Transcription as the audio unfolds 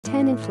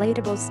10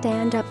 inflatable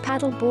stand-up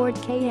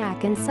paddleboard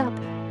kayak and SUP.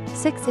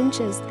 6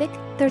 inches thick,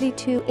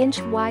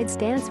 32-inch wide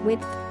stance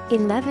width,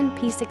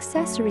 11-piece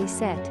accessory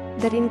set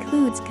that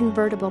includes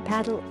convertible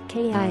paddle,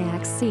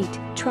 kayak seat,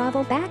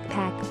 travel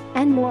backpack,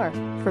 and more.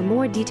 For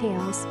more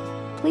details,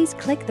 please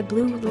click the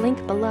blue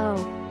link below.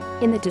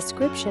 In the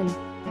description,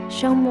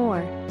 show more.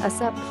 A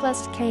SUP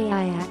plus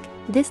kayak.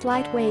 This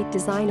lightweight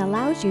design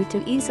allows you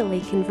to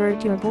easily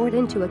convert your board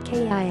into a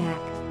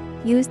kayak.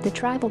 Use the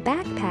travel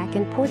backpack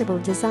and portable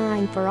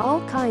design for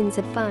all kinds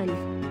of fun.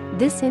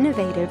 This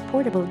innovative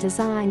portable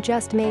design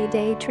just made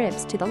day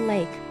trips to the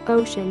lake,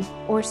 ocean,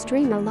 or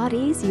stream a lot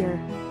easier.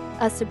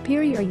 A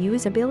superior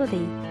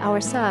usability, our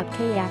SUP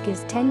kayak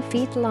is 10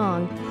 feet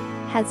long,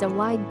 has a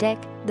wide deck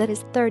that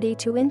is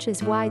 32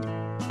 inches wide,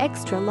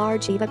 extra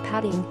large EVA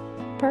padding.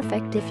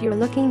 Perfect if you're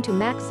looking to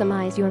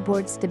maximize your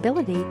board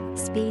stability,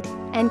 speed,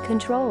 and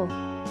control.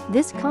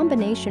 This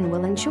combination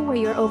will ensure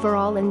your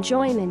overall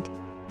enjoyment.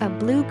 A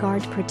blue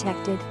guard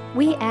protected,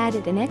 we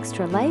added an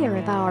extra layer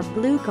of our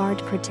blue guard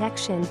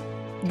protection.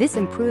 This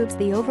improves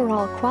the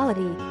overall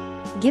quality,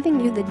 giving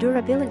you the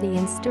durability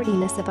and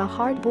sturdiness of a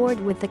hard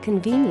board with the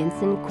convenience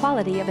and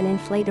quality of an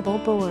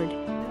inflatable board.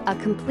 A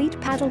complete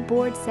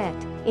paddleboard set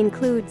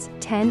includes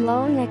 10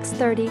 long x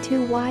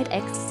 32 wide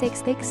x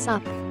 6 thick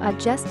SUP,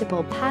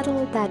 adjustable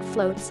paddle that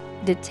floats,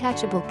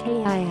 detachable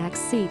kayak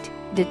seat,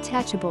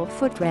 detachable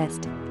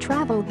footrest,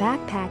 travel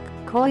backpack,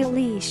 coil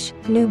leash,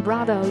 new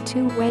Bravo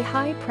 2-way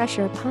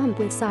high-pressure pump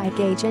with side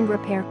gauge and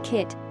repair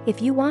kit.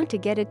 If you want to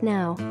get it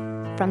now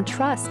from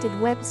trusted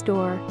web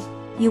store,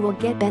 you will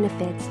get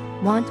benefits.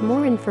 Want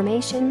more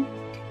information?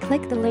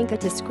 Click the link in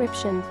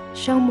description.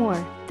 Show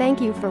more. Thank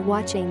you for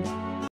watching.